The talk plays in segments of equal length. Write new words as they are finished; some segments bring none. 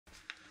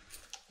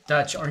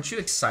Dutch, aren't you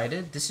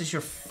excited? This is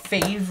your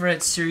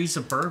favorite series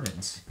of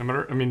bourbons. I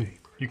mean,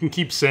 you can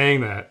keep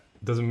saying that.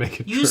 It doesn't make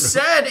it true. You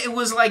said it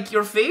was like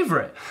your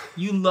favorite.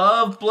 You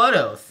love Blood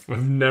Oath.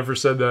 I've never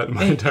said that in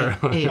my entire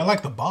life. I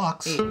like the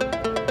box.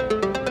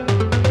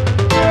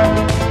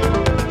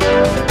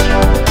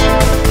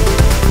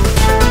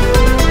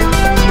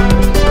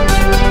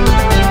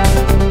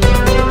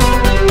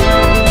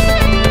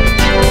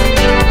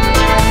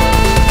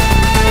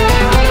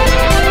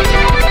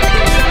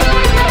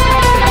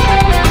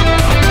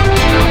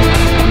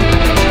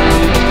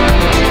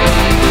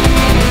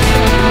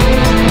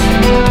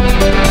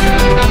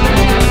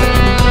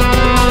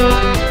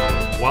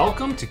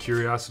 Welcome to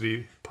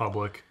Curiosity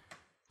Public.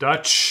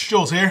 Dutch.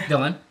 Jules here.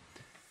 Dylan.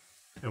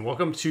 And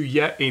welcome to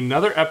yet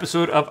another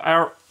episode of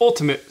our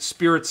Ultimate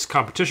Spirits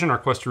Competition, our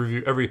quest to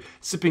review every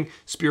sipping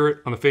spirit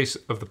on the face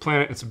of the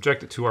planet and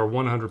subject it to our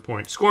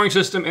 100-point scoring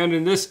system. And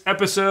in this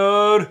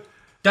episode...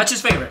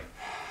 Dutch's favorite.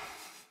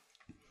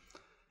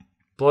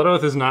 Blood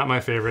Oath is not my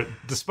favorite.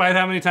 Despite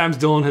how many times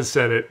Dylan has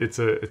said it,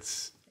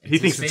 he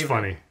thinks it's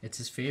funny. It's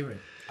his favorite.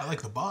 I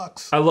like the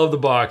box. I love the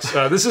box.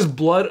 This is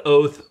Blood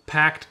Oath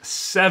Pact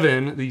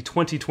VII, the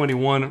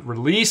 2021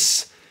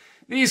 release.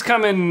 These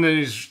come in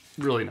these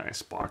really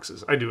nice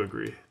boxes. I do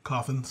agree.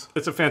 Coffins.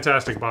 It's a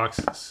fantastic box.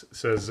 It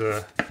says,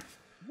 what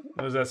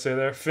does that say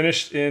there?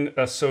 Finished in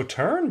a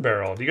Sauterne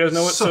barrel. Do you guys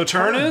know what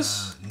Sauterne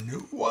is?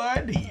 No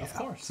idea. Of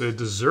course. It's a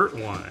dessert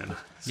wine.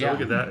 So Yeah.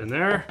 look at that in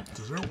there.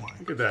 Dessert wine.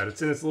 Look at that.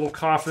 It's in its little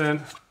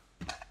coffin.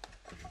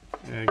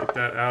 And get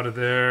that out of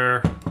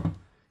there.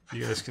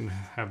 You guys can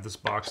have this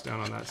box down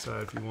on that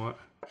side if you want.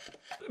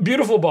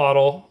 Beautiful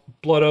bottle.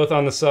 Blood Oath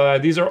on the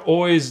side. These are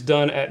always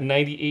done at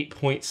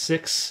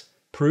 98.6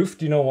 proof.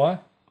 Do you know why?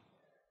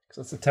 Because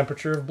that's the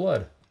temperature of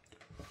blood.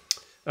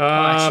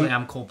 Actually,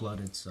 I'm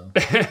cold-blooded, so.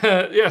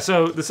 Yeah,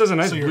 so this has a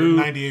nice So you're blue...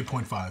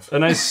 98.5. A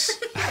nice...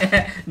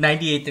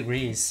 98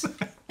 degrees.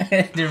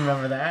 Do you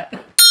remember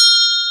that?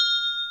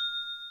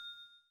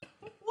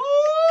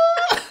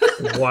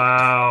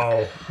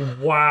 Wow.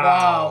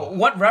 Wow.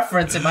 What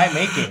reference am I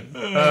making?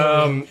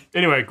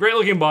 Anyway, great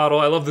looking bottle.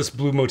 I love this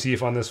blue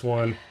motif on this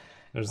one.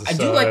 There's the I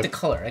do like the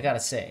color, I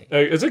gotta say.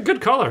 It's a good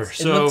color.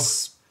 It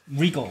looks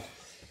regal.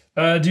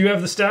 Do you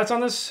have the stats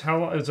on this? How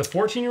long? It's a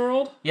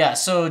 14-year-old? Yeah,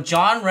 so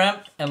John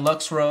Remp and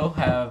Lux Row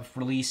have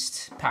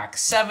released Pact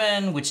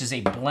VII, which is a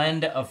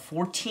blend of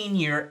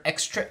 14-year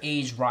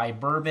extra-aged rye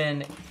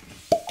bourbon,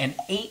 an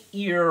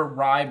 8-year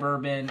rye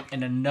bourbon,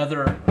 and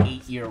another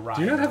 8-year rye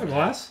Do you not have a bourbon.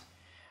 glass?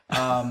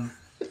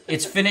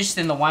 It's finished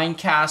in the wine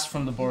cask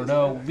from the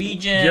Bordeaux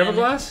region. Do you have a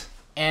glass?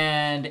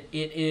 And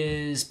it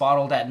is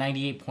bottled at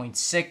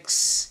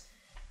 98.6.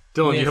 Dylan,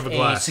 do you with have a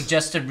glass?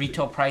 suggested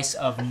retail price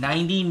of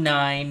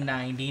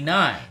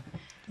 $99.99.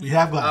 We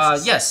have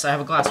glasses. Yes, I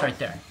have a glass right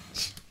there.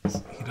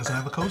 He doesn't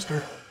have a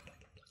coaster.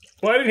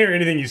 Well, I didn't hear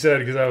anything you said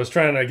because I was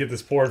trying to get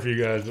this poured for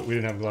you guys, but we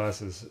didn't have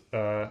glasses.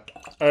 I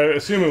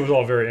assume it was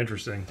all very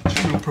interesting.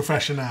 True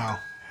professional.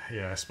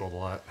 Yeah, I spilled a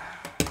lot.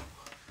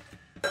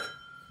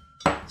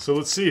 So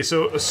let's see.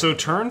 So a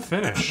Sauterne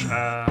finish.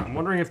 I'm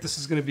wondering if this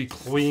is going to be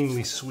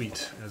cloyingly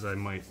sweet, as I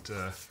might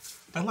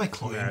I like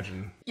cloying.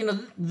 imagine. You know,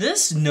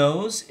 this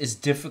nose is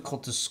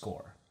difficult to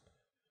score.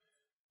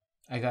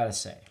 I gotta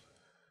say.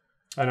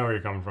 I know where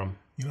you're coming from.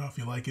 You know if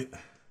you like it.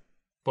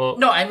 Well,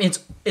 No, I mean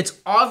it's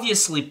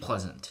obviously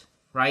pleasant,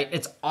 right?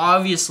 It's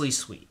obviously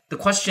sweet. The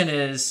question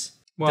is,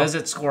 does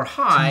it score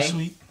high? Too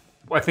sweet.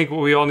 I think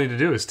what we all need to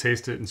do is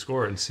taste it and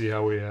score it and see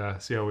how we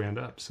end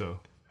up. So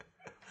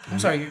I'm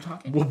sorry, you're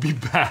talking. we'll be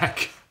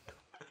back.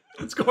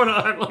 What's going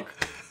on? Look,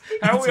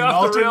 how are we an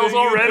off the rails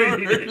alternate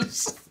already?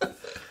 universe.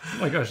 Oh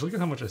my gosh, look at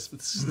how much this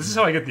is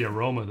how I get the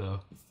aroma,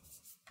 though.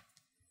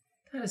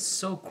 That is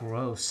so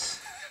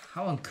gross.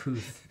 How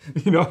uncouth.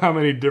 You know how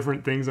many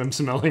different things I'm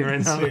smelling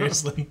right now?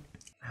 Seriously.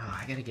 Oh,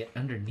 I gotta get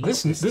underneath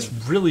This thing.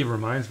 really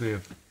reminds me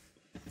of...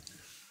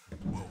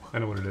 I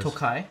know what it is.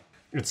 Tokai.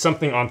 It's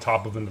something on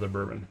top of another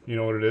bourbon. You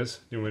know what it is?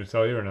 Do you want me to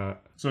tell you or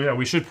not? So yeah,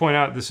 we should point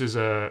out this is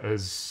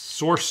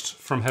sourced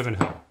from Heaven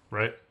Hill,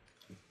 right?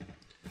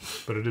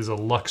 But it is a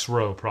Lux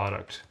Row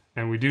product.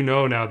 And we do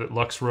know now that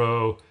Lux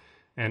Row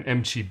and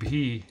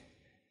MGP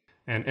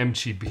why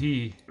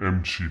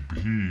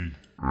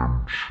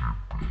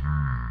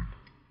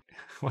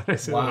did I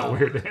say that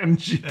weird?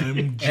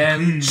 MGP.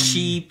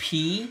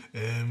 MGP.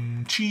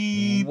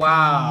 MGP.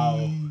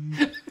 Wow.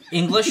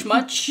 English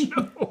much?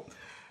 No.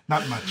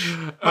 Not much.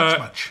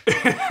 Much.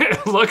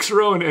 Lux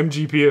Row and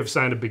MGP have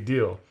signed a big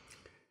deal.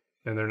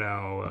 And they're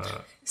now...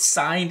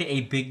 Signed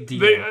a big deal.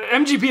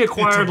 MGP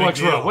acquired big Lux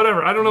deal. Row.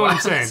 Whatever. I don't know what I'm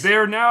What? saying. They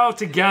are now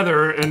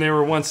together, and they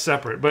were once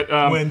separate. But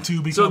When two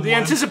become so the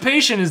one.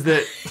 anticipation is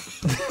that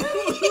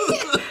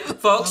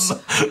Folks,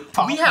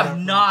 we have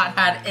not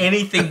had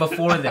anything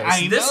before this.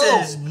 I This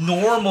know. is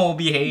normal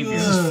behavior.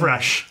 this is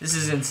fresh. This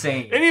is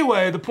insane.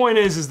 Anyway, the point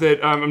is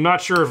that I'm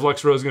not sure if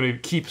Lux Row is going to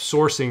keep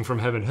sourcing from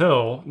Heaven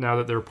Hill now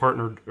that they're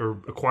partnered or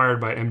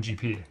acquired by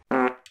MGP.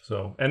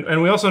 So,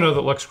 and we also know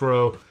that Lux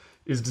Row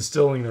is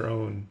distilling their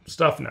own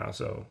stuff now.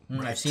 So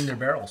I've seen their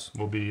barrels.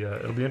 it'll be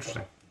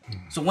interesting.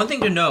 So one thing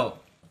to note,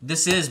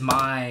 this is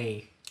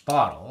my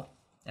bottle,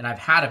 and I've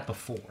had it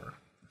before.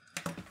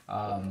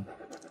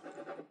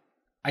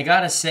 I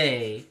gotta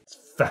say, It's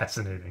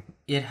fascinating.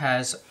 it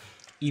has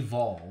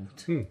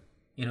evolved in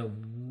a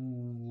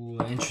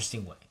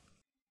interesting way.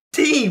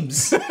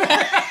 Teams.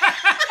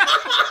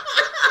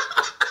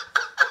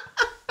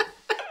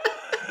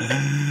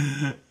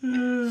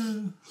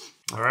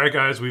 All right,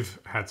 guys, we've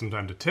had some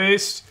time to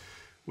taste.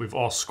 We've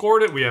all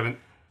scored it. We haven't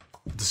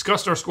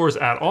discussed our scores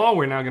at all.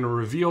 We're now going to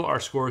reveal our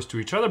scores to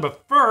each other.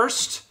 But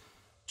first,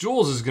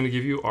 Jules is going to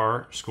give you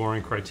our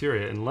scoring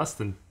criteria in less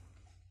than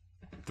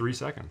 3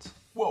 seconds.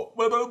 Whoa.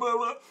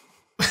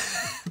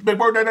 Big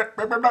boy did it.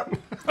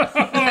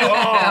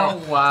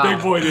 Oh, wow.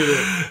 Big boy did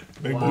it.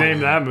 Big boy Name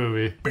did that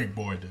movie. it. Big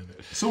boy did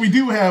it. So we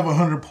do have a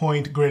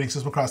 100-point grading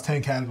system across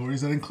 10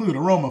 categories that include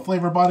aroma,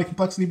 flavor, body,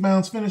 complexity,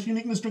 balance, finish,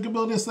 uniqueness,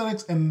 drinkability,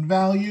 aesthetics, and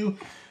value.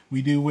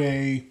 We do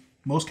weigh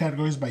most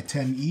categories by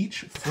 10 each.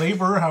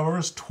 Flavor, however,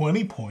 is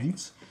 20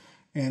 points.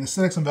 And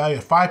aesthetics and value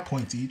at 5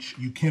 points each.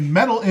 You can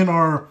medal in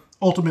our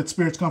Ultimate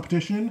Spirits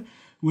competition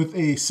with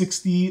a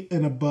 60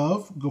 and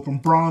above. Go from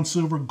bronze,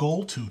 silver,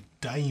 gold to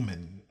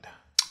diamond.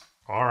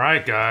 All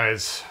right,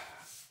 guys.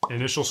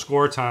 Initial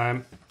score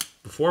time.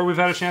 Before we've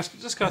had a chance to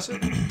discuss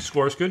it,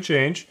 scores could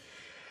change.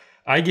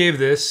 I gave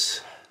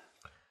this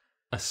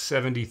a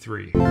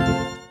 73.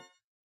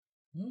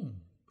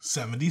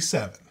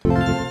 77.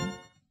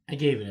 I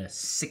gave it a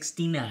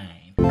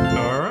 69. All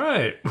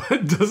right.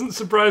 It doesn't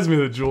surprise me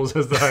that Jules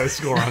has the highest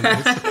score on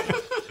this.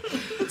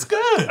 It's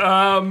good.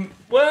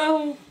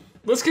 Well,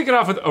 let's kick it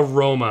off with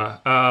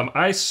aroma.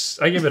 I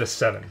gave it a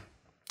 7.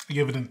 I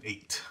give it an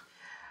 8.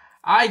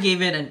 I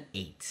gave it an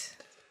 8.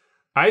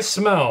 I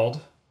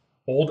smelled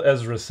Old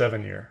Ezra's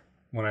 7-year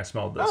when I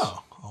smelled this.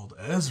 Oh, old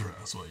Ezra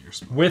is what you're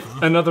smelling. With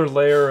another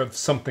layer of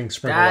something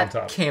sprinkled on That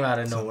top. came out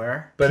of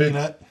nowhere. But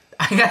Peanut.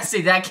 I gotta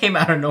say, that came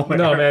out of nowhere.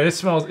 no, man, it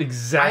smells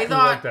exactly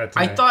like that to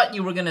me. I thought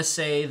you were gonna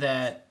say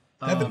that.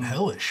 Heaven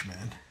hellish,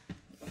 man.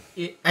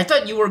 I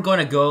thought you were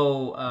gonna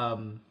go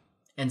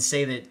and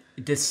say that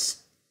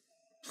this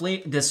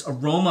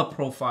aroma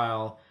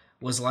profile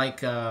was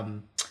like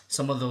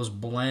some of those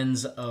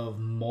blends of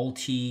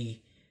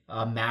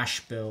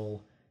mash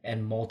bill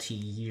and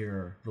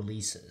multi-year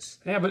releases.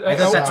 Yeah, but I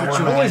thought that's I what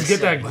you were always gonna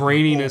get that say.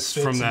 graininess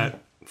Old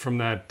from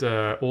that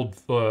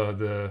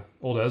the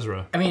old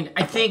Ezra. I mean,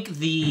 I think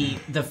the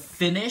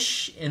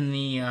finish in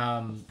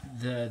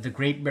the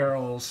grape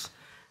barrels,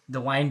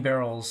 the wine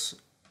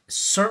barrels,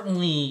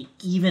 certainly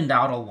evened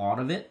out a lot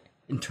of it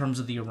in terms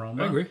of the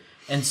aroma. I agree.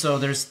 And so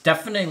there's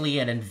definitely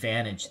an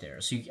advantage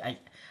there. So I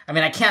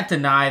mean, I can't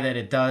deny that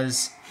it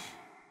does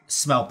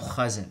smell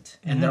pleasant,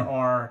 and there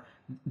are.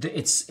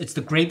 It's the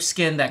grape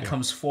skin that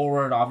comes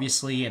forward,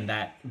 obviously, and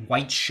that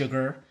white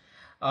sugar.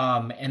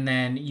 And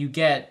then you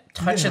get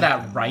touch of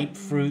that ripe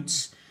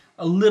fruits,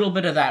 a little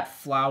bit of that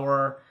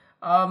flour,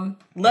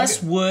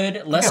 less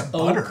wood, less Like oak.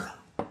 butter.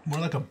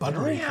 More like a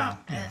buttery Yeah,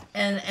 thing. Yeah.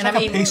 and like I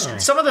a mean, pastry.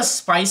 some of the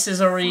spices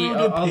are already a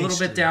Fruited little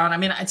pastry. bit down. I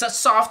mean, it's a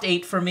soft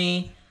 8 for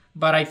me,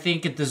 but I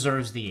think it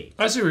deserves the 8.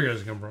 I see where you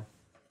guys come from.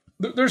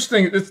 There's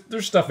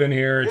stuff in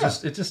here. It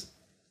just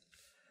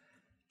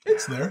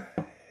It's there.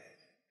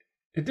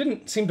 it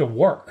didn't seem to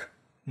work.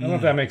 I don't know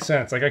if that makes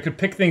sense. Like I could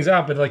pick things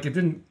out, but like they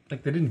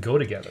didn't go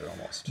together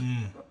almost.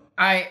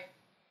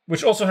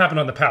 Which also happened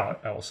on the palate,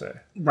 I will say.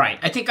 Right.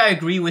 I think I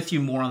agree with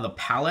you more on the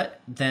palate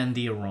than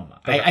the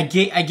aroma. I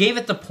gave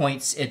it the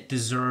points it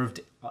deserved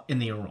in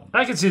the aroma.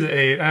 I can see the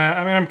 8.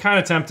 I mean, I'm kind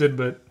of tempted,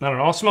 but I don't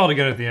know. I'll smell it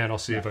again at the end. I'll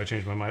see if I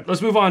change my mind.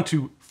 Let's move on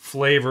to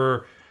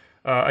flavor.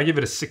 I give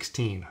it a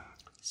 16.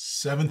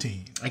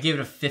 17. I gave it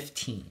a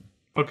 15.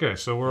 Okay,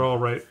 so we're all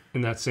right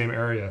in that same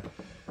area.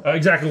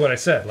 Exactly what I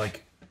said.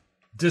 Like,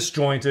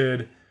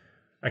 disjointed.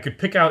 I could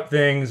pick out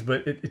things,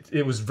 but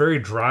it was very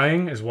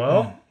drying as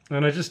well.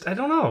 And I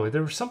don't know.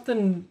 There was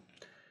something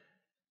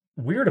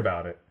weird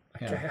about it.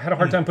 I had a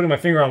hard time putting my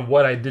finger on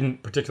what I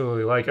didn't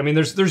particularly like. I mean,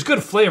 there's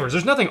good flavors.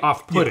 There's nothing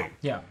off-putting.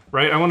 Yeah.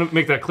 Right? I want to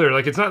make that clear.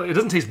 Like, it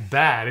doesn't taste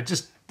bad.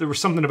 There was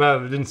something about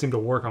it that didn't seem to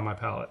work on my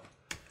palate.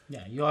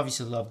 Yeah, you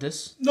obviously love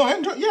this. No,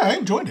 I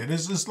enjoyed it.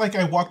 It's like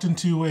I walked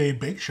into a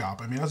bake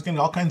shop. I mean, I was getting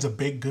all kinds of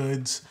baked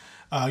goods,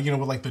 with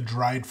like the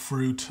dried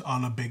fruit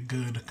on a baked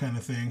good kind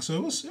of thing. So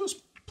it was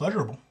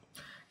pleasurable.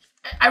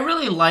 I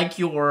really like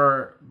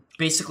your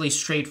basically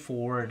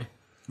straightforward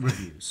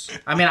reviews.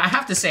 I mean, I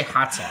have to say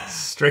hats off.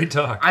 Straight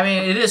talk. I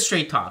mean, it is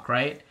straight talk,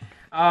 right?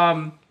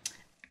 I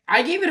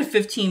gave it a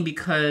 15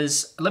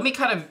 because let me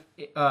kind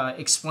of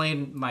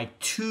explain my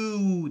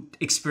two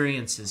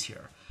experiences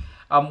here.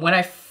 When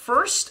I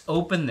first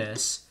opened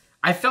this,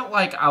 I felt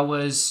like I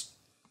was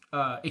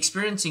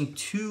experiencing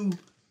two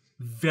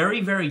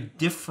very, very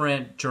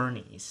different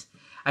journeys.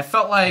 I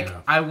felt like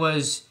I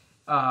was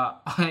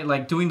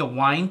like doing the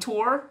wine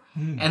tour,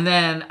 and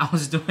then I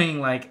was doing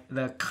like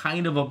the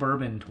kind of a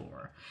bourbon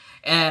tour.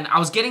 And I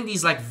was getting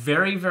these like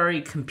very,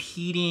 very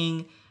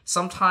competing,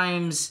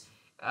 sometimes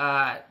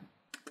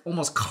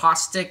almost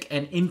caustic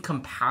and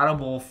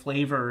incompatible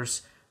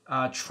flavors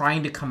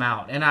trying to come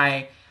out. And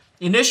I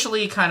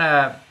initially kind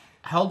of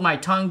held my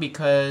tongue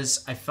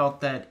because I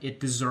felt that it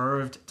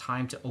deserved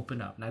time to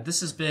open up. Now,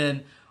 this has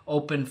been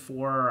open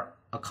for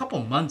a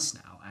couple months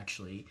now,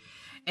 actually.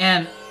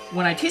 And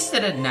when I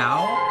tasted it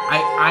now,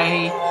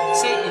 I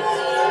say it's...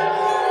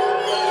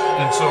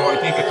 And so I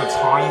think at the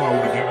time I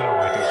would have given it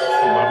like a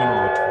 11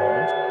 or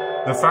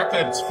a 12. The fact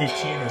that it's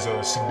 15 is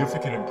a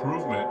significant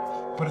improvement,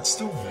 but it's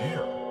still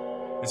there.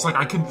 It's like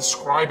I can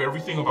describe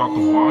everything about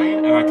the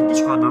wine, and I can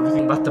describe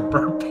everything about the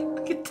bourbon.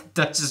 Look at the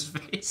Dutch's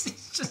face.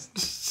 He's just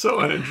so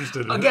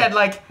uninterested in again, it.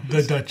 like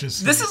the Duchess.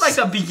 This is like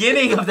the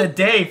beginning of the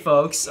day,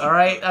 folks. All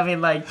right, I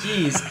mean, like,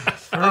 geez.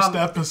 First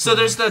episode. So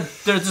there's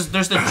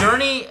the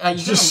journey.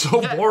 It's just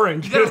so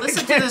boring. You gotta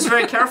listen to this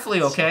very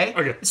carefully, okay?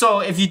 Okay. So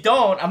if you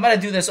don't, I'm gonna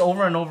do this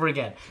over and over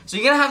again. So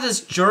you're gonna have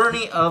this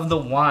journey of the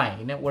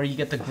wine, where you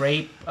get the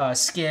grape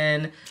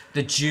skin,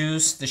 the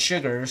juice, the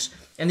sugars.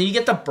 And then you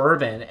get the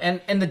bourbon,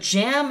 and the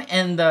jam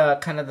and the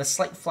kind of the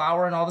slight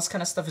flour and all this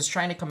kind of stuff is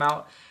trying to come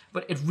out,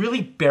 but it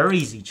really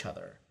buries each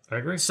other. I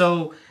agree.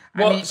 So,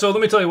 so let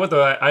me tell you what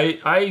though,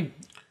 I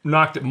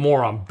knocked it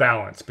more on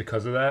balance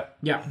because of that.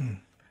 Yeah.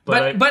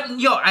 But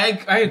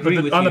I agree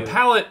with you. On the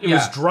palate, it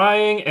was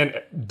drying and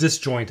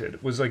disjointed.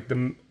 It was like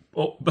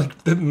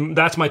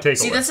that's my takeaway.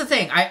 See, that's the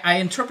thing. I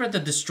interpret the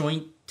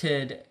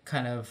disjointed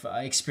kind of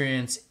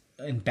experience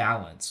in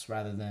balance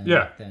rather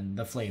than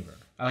the flavor.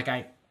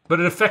 But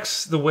it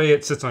affects the way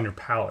it sits on your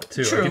palate,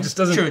 too. True. Like, it just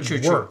doesn't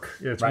work.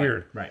 True. Yeah, it's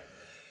weird. Right.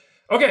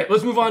 Okay,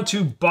 let's move on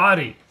to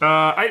body.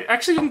 I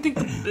actually didn't think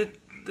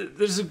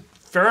there's a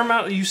fair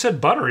amount. You said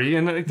buttery,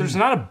 and there's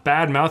not a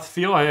bad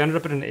mouthfeel. I ended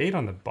up at an 8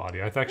 on the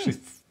body. I've actually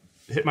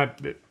hit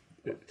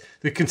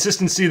the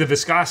consistency, the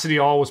viscosity,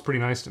 all was pretty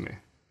nice to me.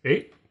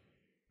 8?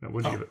 No,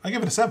 what'd you give it? I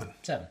give it a 7.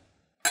 7.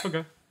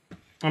 Okay.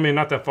 I mean,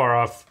 not that far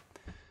off.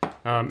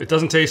 It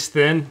doesn't taste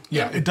thin.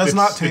 Yeah, it does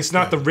not taste It's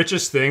not thin. the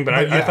richest thing, but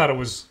I thought it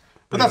was...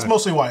 But that's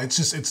mostly why.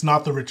 It's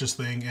not the richest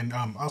thing, and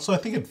also I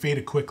think it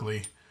faded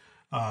quickly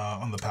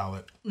on the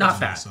palate.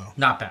 Not bad.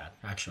 Not bad,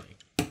 actually.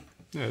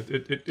 Yeah,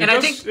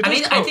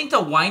 I think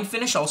the wine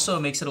finish also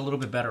makes it a little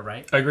bit better,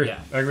 right? I agree. Yeah.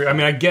 I agree. I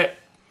mean, I get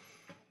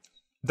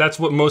that's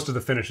what most of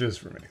the finish is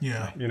for me.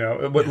 Yeah. You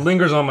know, what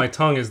lingers on my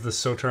tongue is the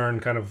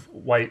Sauterne kind of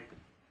white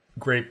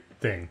grape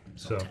thing.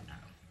 So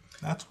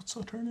that's what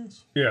Sauterne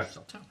is. Yeah.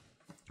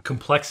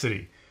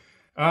 Complexity.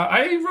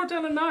 I wrote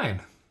down a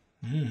 9.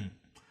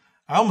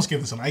 I almost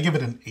gave this one. I give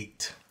it an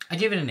 8. I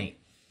gave it an 8.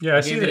 Yeah,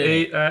 I see the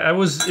 8. I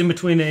was in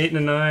between an 8 and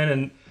a 9,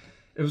 and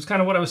it was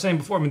kind of what I was saying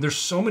before. I mean, there's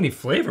so many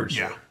flavors.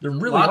 Yeah. Here. There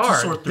really lot are.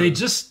 To sort through. They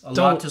just a don't.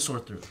 lot to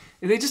sort through.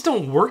 They just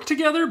don't work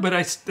together, but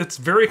it's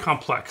very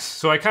complex.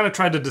 So I kind of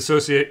tried to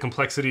dissociate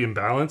complexity and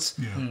balance.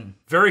 Yeah.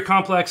 Very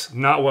complex,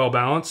 not well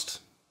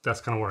balanced.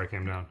 That's kind of where I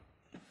came down.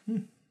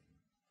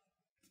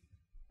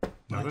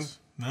 Nothing? Nice.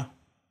 No.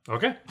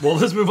 Okay. Well,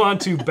 let's move on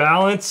to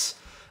balance.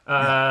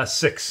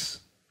 6.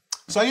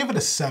 So I give it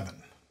a 7.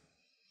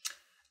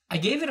 I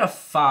gave it a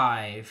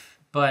 5,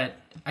 but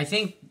I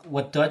think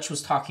what Dutch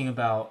was talking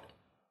about,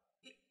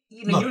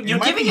 you're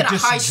giving it a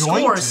high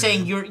score,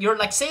 saying you're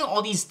like saying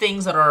all these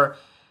things that are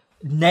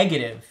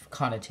negative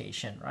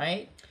connotation,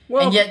 right?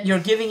 Well, and yet you're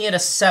giving it a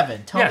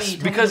 7. Tell me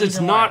because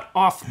it's not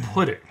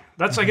off-putting.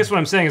 That's, I guess, what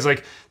I'm saying is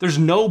like there's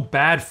no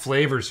bad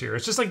flavors here.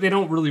 It's just like they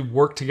don't really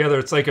work together.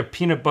 It's like a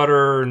peanut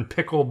butter and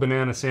pickle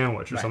banana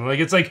sandwich or something. Like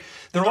it's like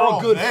they're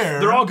all good.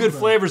 They're all good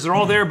flavors. They're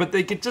all there, but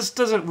it just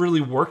doesn't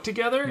really work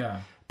together.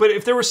 Yeah. But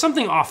if there was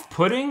something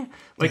off-putting,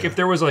 like if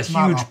there was a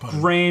huge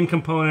grain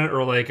component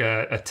or like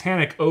a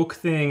tannic oak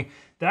thing,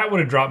 that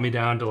would have dropped me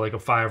down to like a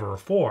 5 or a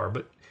 4.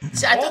 But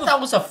see, I thought that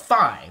was a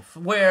 5,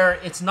 where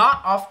it's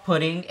not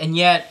off-putting, and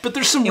yet but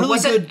there's some it really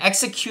wasn't good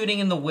execting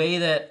in the way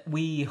that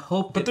we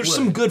hoped. But there's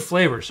some good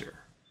flavors here.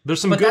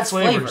 There's some good that's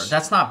flavors. Flavor.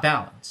 That's not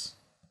balance.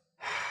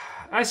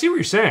 I see what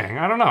you're saying.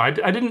 I don't know. I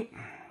didn't.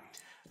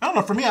 I don't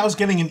know. For me, I was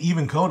getting an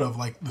even coat of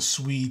like the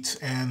sweet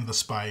and the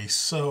spice.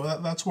 So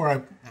that's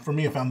where for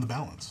me, I found the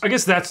balance. I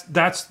guess that's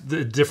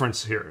the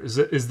difference here. Is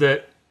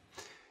that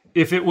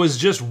if it was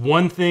just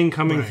one thing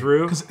coming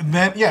through, because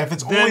then if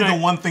it's only the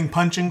one thing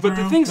punching through,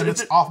 the things then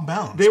it's off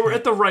balance. They were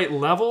at the right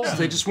levels.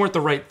 They just weren't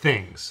the right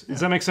things.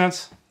 Does that make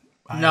sense?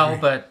 No,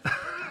 but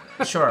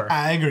sure.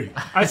 I agree.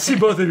 I see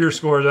both of your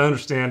scores. I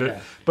understand it.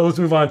 But let's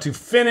move on to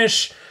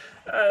finish.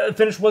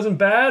 Finish wasn't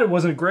bad. It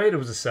wasn't great. It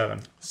was a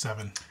 7.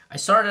 7. I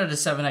started at a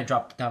 7. I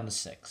dropped down to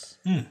 6.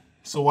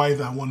 So why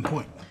that 1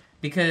 point?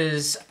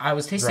 Because I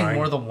was tasting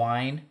more of the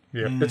wine.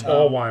 Yeah, it's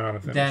all wine on the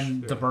finish.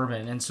 Than the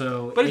bourbon, and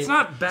so. But it's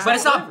not bad. But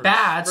it's not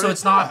bad, so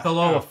it's not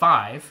below a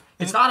 5.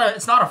 It's not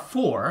a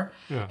 4,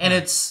 and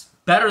it's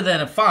better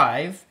than a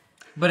 5,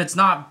 but it's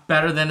not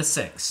better than a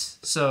 6.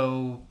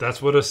 So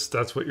that's what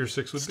your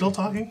 6 would Still be.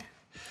 talking?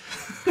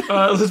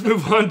 Let's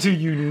move on to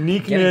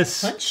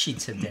uniqueness. Getting punchy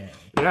today.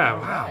 Yeah,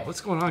 wow. What's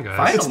going on, guys?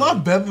 Finally. It's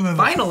not better than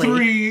a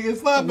 3.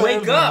 It's not better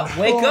Wake than up! a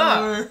 4. Wake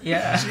up!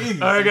 Yeah.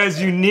 Jeez. All right,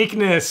 guys.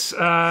 Uniqueness.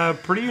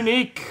 Pretty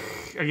unique.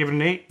 I give it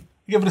an 8.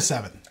 Give it a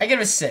 7. I give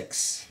it a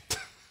 6.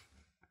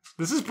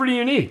 This is pretty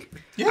unique.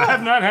 Yeah. I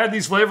have not had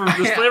this flavor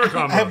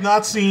combo. I have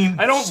not seen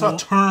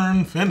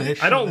Sauterne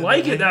finish. I don't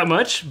like it that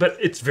much, but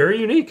it's very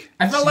unique.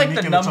 I felt like the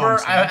unique in its own number,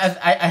 sense.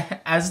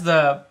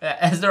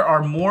 as there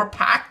are more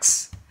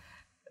packs,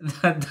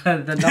 the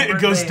number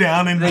It goes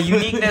down and the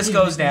uniqueness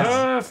goes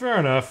down. Fair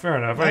enough.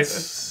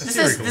 This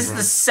is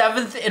the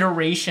 7th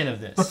iteration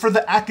of this. But for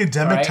the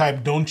academic Right?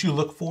 type, don't you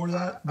look for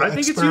that? The I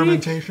think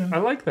experimentation? it's unique. I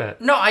like that.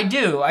 No, I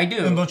do.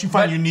 And don't you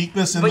find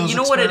uniqueness in those But you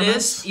know what it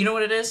experiments? is? You know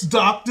what it is?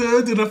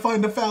 Doctor, did I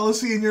find a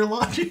fallacy in your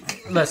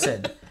logic?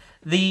 Listen,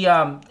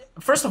 the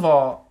first of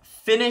all,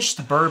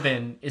 finished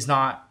bourbon is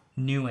not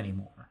new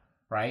anymore,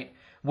 right?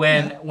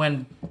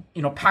 When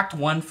Pact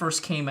I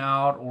first came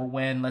out, or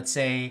when, let's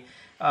say,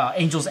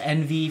 Angel's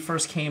Envy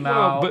first came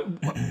out.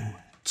 But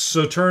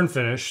Sauterne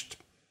finished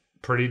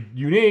pretty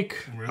unique.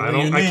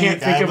 Really I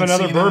can't think of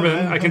another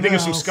bourbon. I can think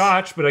of some else.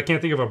 Scotch, but I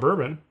can't think of a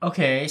bourbon.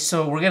 Okay,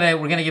 so we're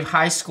gonna give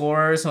high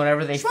scores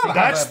whenever they think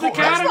That's of the a-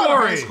 That's not a high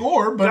category.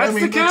 score, but That's I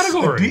mean, the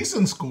category. It's a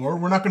decent score.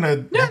 We're not going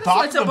to Yeah,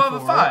 dock it's them above a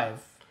for it. 5.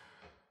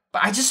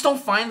 But I just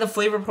don't find the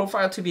flavor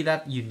profile to be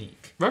that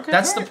unique. Okay,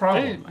 That's all the right.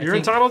 problem. Hey, I you're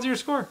think- entitled to your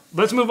score.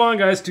 Let's move on,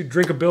 guys, to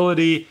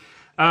drinkability.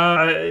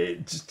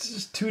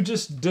 Just too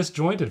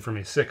disjointed for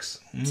me. 6.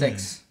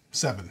 6.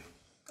 7.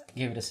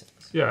 Give it a 6.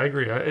 Yeah, I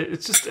agree.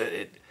 It's just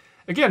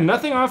again,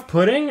 nothing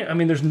off-putting. I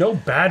mean, there's no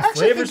bad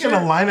Actually, I flavors think in a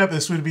here. lineup,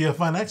 this would be a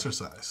fun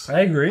exercise. I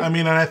agree. I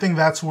mean, and I think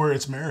that's where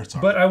its merits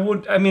are. But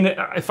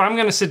if I'm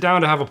going to sit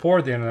down to have a pour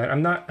at the end of the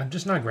night, I'm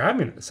just not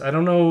grabbing this. I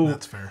don't know.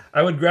 That's fair.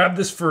 I would grab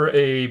this for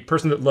a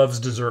person that loves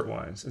dessert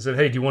wines and said,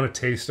 hey, do you want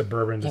to taste a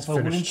bourbon that's But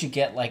finished? wouldn't you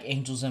get like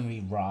Angel's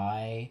Envy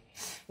Rye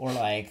or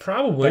like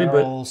Probably,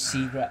 Barrel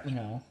Seagrass,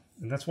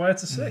 And that's why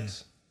it's a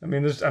 6. I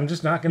mean, I'm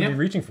just not going to be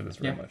reaching for this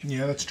very much.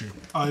 Yeah, that's true.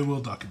 I will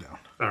duck it down.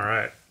 All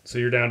right. So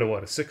you're down to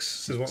what? A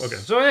 6 is one? Okay.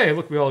 So, hey,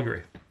 look, we all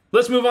agree.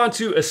 Let's move on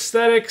to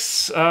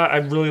aesthetics. I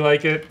really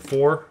like it.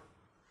 4.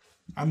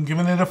 I'm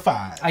giving it a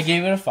 5. I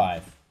gave it a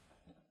 5.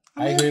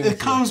 I agree with It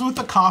comes with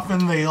the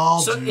coffin. They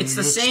all So do. it's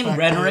the You same expect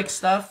rhetoric it.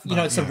 stuff.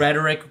 It's the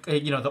rhetoric,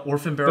 the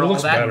orphan barrel, But it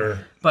looks all that.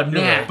 better. But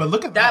You're man, right. But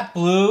look at that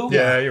blue.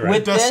 Yeah, you're right.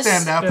 With It does this,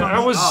 stand out. Yeah, from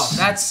I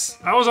was,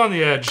 I was on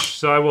the edge,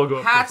 so I will go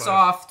up hats to a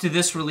 5. off to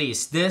this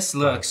release. This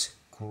looks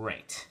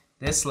great.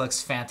 This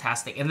looks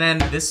fantastic. And then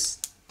this.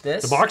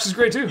 The box is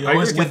great, too. You I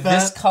always agree. get With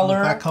this that, color.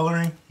 with that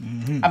coloring. I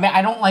mean,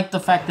 I don't like the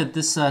fact that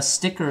this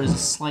sticker is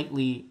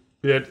slightly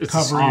Yeah, it's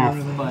Cover a off,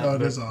 skew. but, Oh,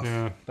 it is off.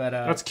 Yeah. but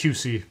That's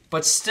QC.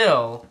 but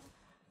still,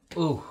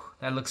 ooh,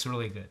 that looks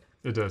really good.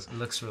 It does. It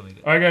looks really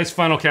good. All right, guys.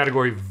 Final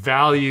category: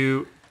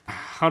 value.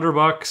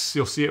 $100.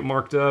 You'll see it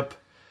marked up.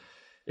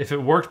 If it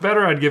worked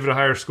better, I'd give it a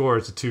higher score.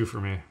 It's a 2 for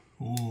me.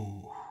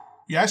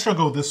 Yeah, I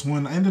struggle with this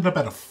one. I ended up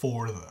at a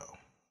 4, though.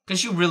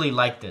 Because you really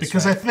like this.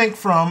 Because right? I think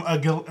from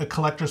a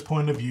collector's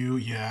point of view,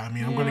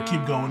 I'm going to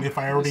keep going if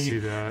I see already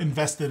that.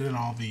 invested in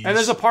all these. And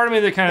there's a part of me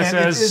that kind of And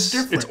it says is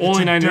different. it's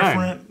only a 99.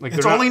 different- Like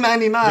it's they're only not-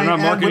 99. They're not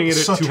marketing and it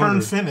with at Sauterne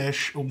 200.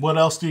 finish, what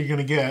else are you going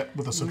to get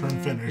with a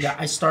Sauterne finish? Yeah,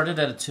 I started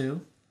at a 2,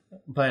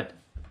 but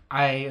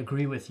I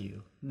agree with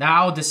you.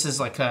 Now this is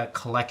like a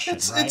collection,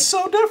 right? It's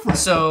so different.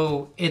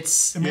 So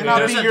it's may not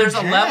there's be a, your there's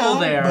a jam, level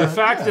there, The but-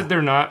 fact Yeah. that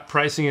they're not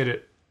pricing it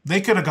at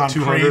They could have gone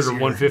 200 crazier. or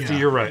 150, Yeah.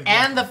 you're right.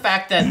 and the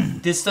fact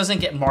that this doesn't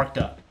get marked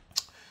up,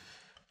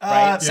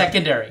 right?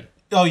 Secondary.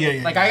 Oh,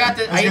 yeah. Like, I got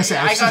the- was gonna say,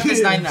 I I've got this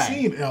seen it, I've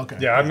 99. seen it. Okay.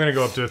 Yeah, I'm going to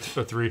go up to a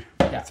 3.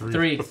 Yeah,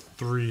 3. A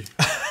 3.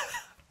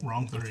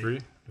 Wrong 3.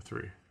 A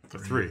 3.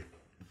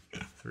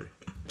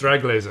 Dry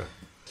glazer.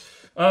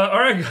 All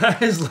right,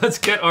 guys, let's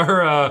get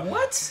our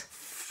What?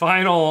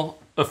 final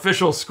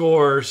official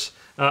scores.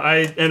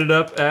 I ended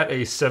up at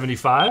a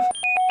 75.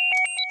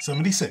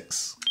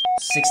 76.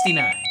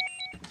 69.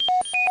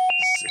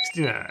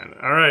 69.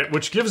 All right,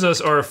 which gives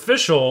us our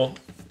official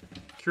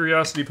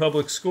Curiosity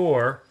Public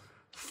score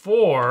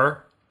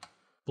for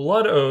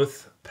Blood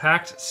Oath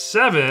Pact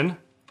 7.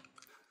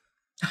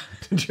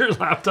 Did your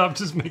laptop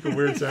just make a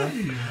weird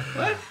sound?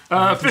 What?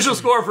 Official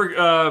score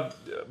for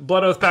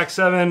Blood Oath Pact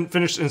 7,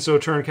 finished in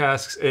Sauterne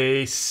casks,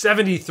 a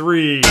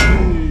 73.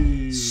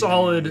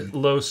 Solid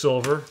low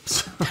silver.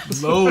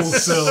 Low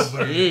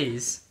silver.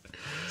 Jeez.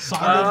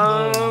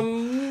 Solid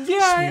low.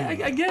 Yeah,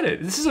 I get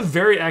it. This is a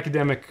very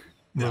academic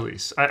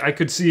release. I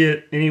could see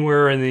it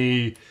anywhere in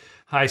the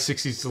high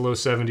 60s to low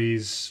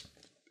 70s.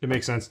 It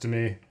makes sense to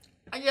me.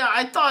 Yeah,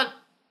 I thought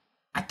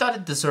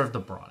it deserved the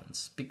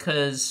bronze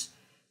because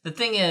the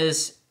thing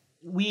is,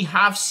 we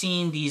have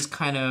seen these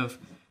kind of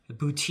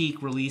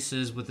boutique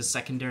releases with the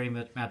secondary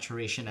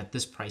maturation at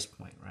this price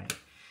point, right?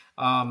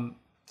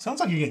 Sounds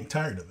like you're getting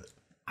tired of it.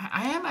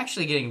 I am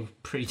actually getting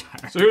pretty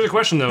tired. So here's a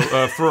question, though.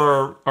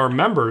 For our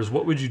members,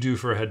 what would you do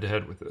for a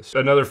head-to-head with this?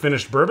 Another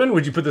finished bourbon?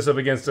 Would you put this up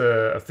against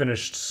a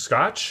finished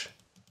scotch?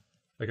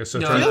 Like a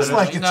Sauterne Feels finish?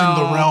 like it's in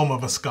the No. realm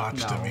of a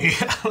scotch to me.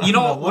 You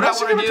know what I else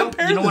you want gonna to do?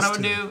 compare You know what this I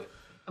would to? do?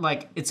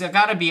 Like, it's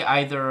got to be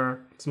either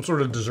Some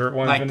sort of dessert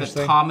wine like the finish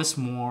thing? Thomas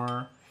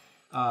More,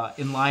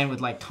 in line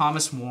with like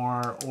Thomas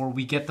More, or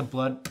we get the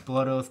Blood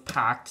Oath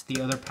Pact,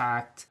 the other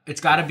pact.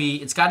 It's got to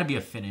be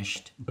a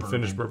finished bourbon. A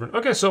finished bourbon.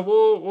 Okay, so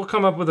we'll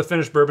come up with a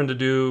finished bourbon to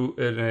do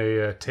in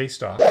a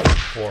taste off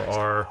for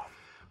our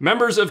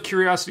members of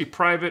Curiosity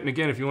Private. And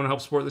again, if you want to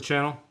help support the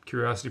channel,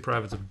 Curiosity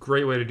Private's a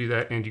great way to do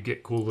that, and you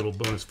get cool little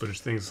bonus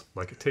footage things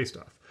like a taste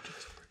off.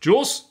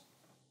 Jules?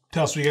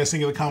 Tell us what you guys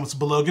think in the comments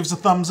below. Give us a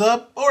thumbs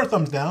up or a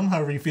thumbs down,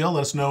 however you feel.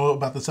 Let us know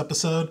about this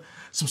episode.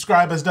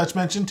 Subscribe, as Dutch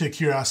mentioned, to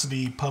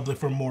Curiosity Public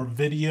for more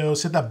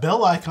videos. Hit that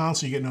bell icon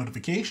so you get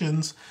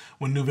notifications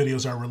when new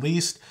videos are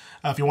released.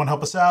 If you want to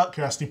help us out,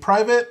 Curiosity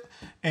Private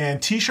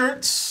and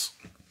t-shirts.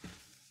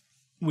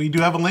 We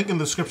do have a link in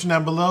the description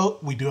down below.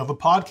 We do have a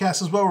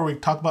podcast as well where we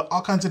talk about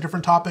all kinds of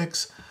different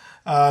topics.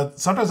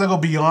 Sometimes I go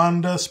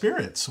beyond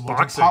spirits.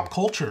 Pop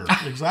culture.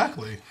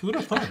 Exactly. Who'd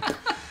have thought?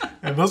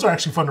 And those are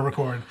actually fun to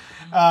record.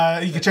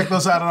 You can check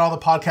those out on all the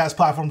podcast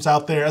platforms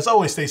out there. As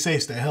always, stay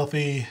safe, stay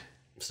healthy.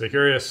 Stay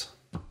curious.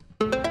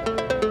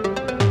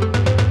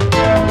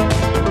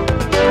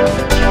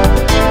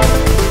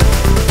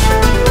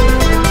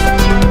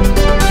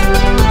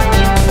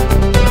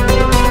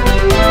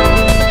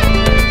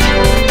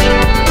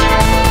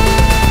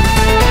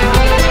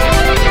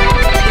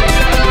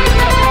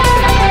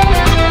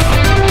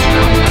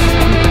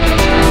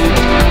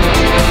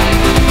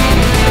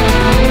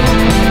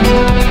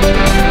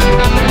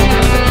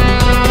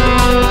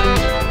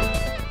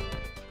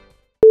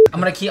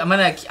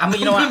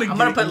 I'm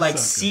gonna put like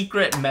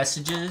secret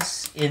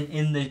messages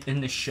in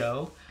the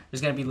show. There's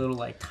gonna be little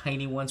like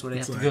tiny ones where they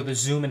have to go to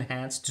zoom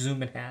enhance.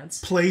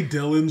 Play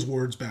Dylan's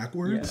words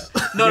backwards.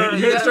 Yeah. No,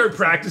 you gotta start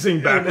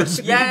practicing backwards.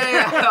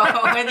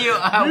 Yeah. When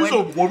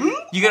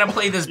you gotta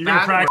play this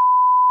backwards.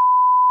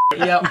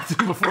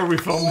 Before we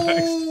film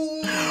next.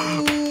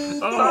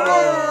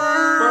 Oh.